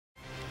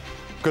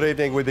Good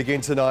evening. We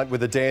begin tonight with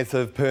the death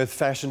of Perth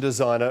fashion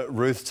designer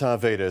Ruth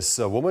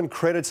Tarvydas, a woman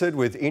credited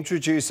with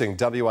introducing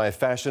WA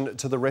fashion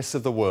to the rest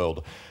of the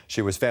world.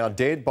 She was found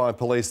dead by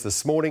police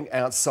this morning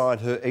outside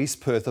her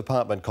East Perth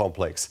apartment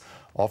complex.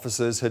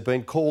 Officers had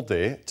been called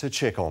there to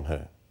check on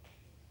her.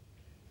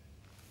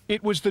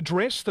 It was the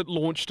dress that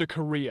launched a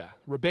career.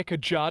 Rebecca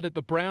Judd at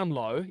the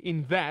Brownlow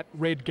in that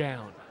red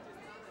gown.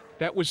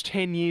 That was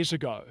 10 years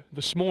ago.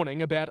 This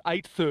morning, about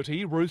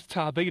 8:30, Ruth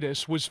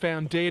Tarvydas was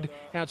found dead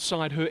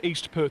outside her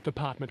East Perth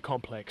apartment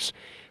complex.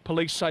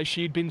 Police say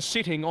she'd been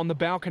sitting on the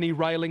balcony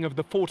railing of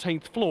the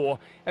 14th floor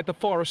at the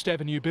Forest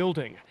Avenue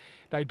building.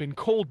 They'd been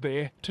called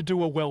there to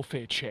do a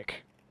welfare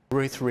check.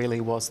 Ruth really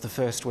was the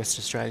first West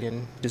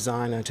Australian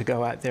designer to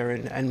go out there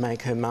and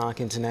make her mark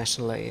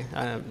internationally.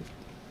 I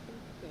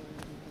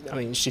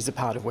mean, she's a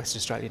part of West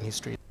Australian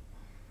history.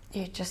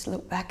 You just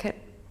look back at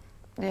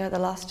the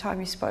last time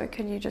you spoke,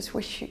 and you just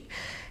wish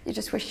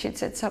she'd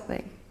said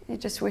something. You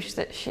just wish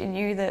that she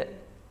knew that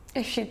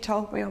if she'd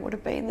told me, I would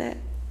have been there.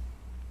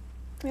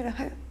 You know,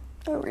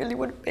 I really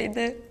would have been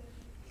there.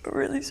 I'm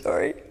really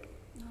sorry.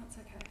 No, it's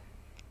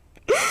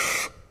okay.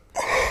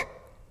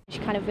 She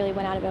kind of really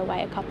went out of her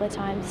way a couple of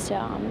times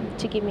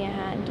to give me a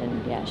hand,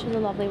 and yeah, she was a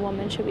lovely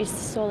woman. She'll be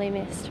sorely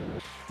missed.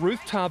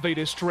 Ruth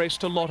Tarvydas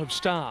dressed a lot of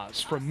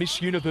stars, from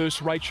Miss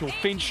Universe Rachel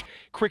Finch,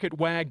 cricket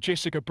wag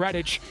Jessica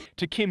Bradich,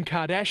 to Kim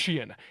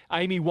Kardashian,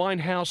 Amy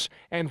Winehouse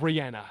and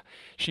Rihanna.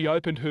 She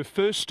opened her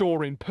first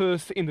store in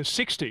Perth in the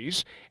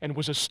 60s and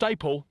was a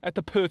staple at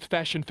the Perth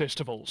fashion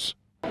festivals.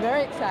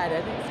 Very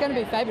excited. It's going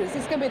to be fabulous.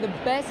 It's going to be the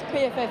best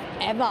PFF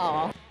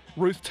ever.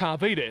 Ruth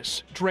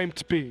Tarvydas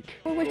dreamt big.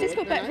 Well, we've just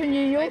got back from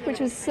New York, which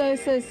was so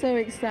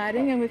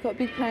exciting, and we've got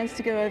big plans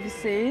to go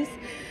overseas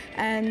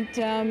and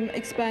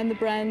expand the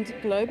brand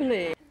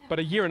globally. But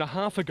a year and a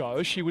half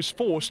ago, she was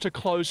forced to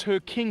close her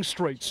King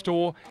Street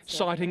store,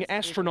 citing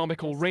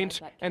astronomical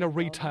rent and a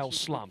retail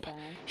slump.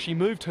 She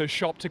moved her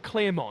shop to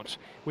Claremont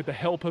with the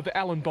help of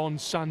Alan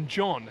Bond's son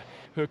John,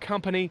 her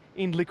company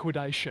in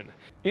liquidation.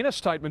 In a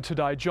statement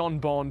today, John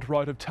Bond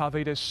wrote of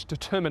Tarvydas'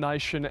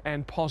 determination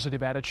and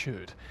positive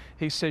attitude.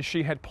 He says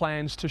she had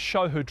plans to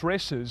show her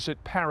dresses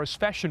at Paris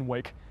Fashion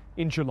Week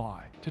in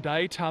July.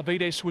 Today,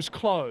 Tarvydas was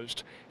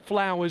closed,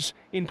 flowers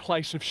in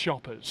place of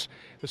shoppers.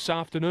 This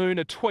afternoon,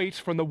 a tweet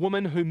from the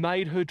woman who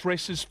made her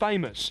dresses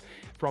famous.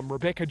 From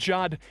Rebecca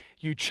Judd: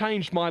 "You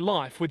changed my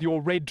life with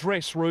your red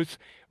dress, Ruth.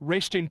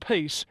 Rest in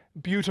peace,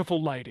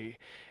 beautiful lady."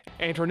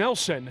 Andrew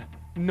Nelson,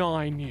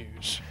 9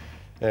 News.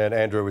 And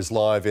Andrew is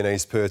live in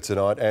East Perth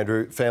tonight.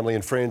 Andrew, family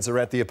and friends are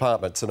at the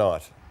apartment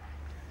tonight.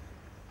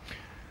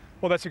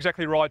 Well, that's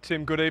exactly right,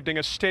 Tim. Good evening.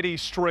 A steady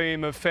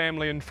stream of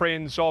family and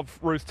friends of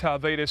Ruth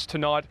Tarvydas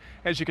tonight.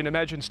 As you can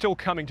imagine, still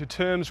coming to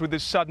terms with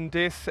this sudden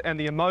death, and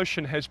the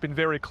emotion has been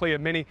very clear,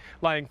 many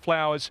laying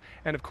flowers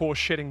and, of course,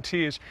 shedding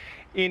tears.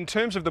 In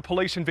terms of the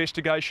police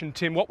investigation,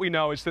 Tim, what we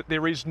know is that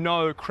there is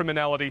no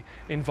criminality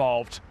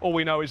involved. All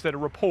we know is that a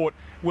report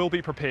will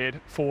be prepared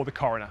for the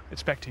coroner.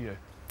 It's back to you.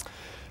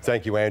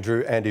 Thank you,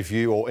 Andrew. And if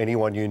you or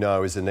anyone you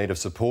know is in need of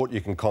support,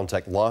 you can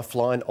contact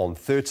Lifeline on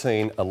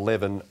 13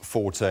 11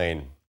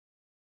 14.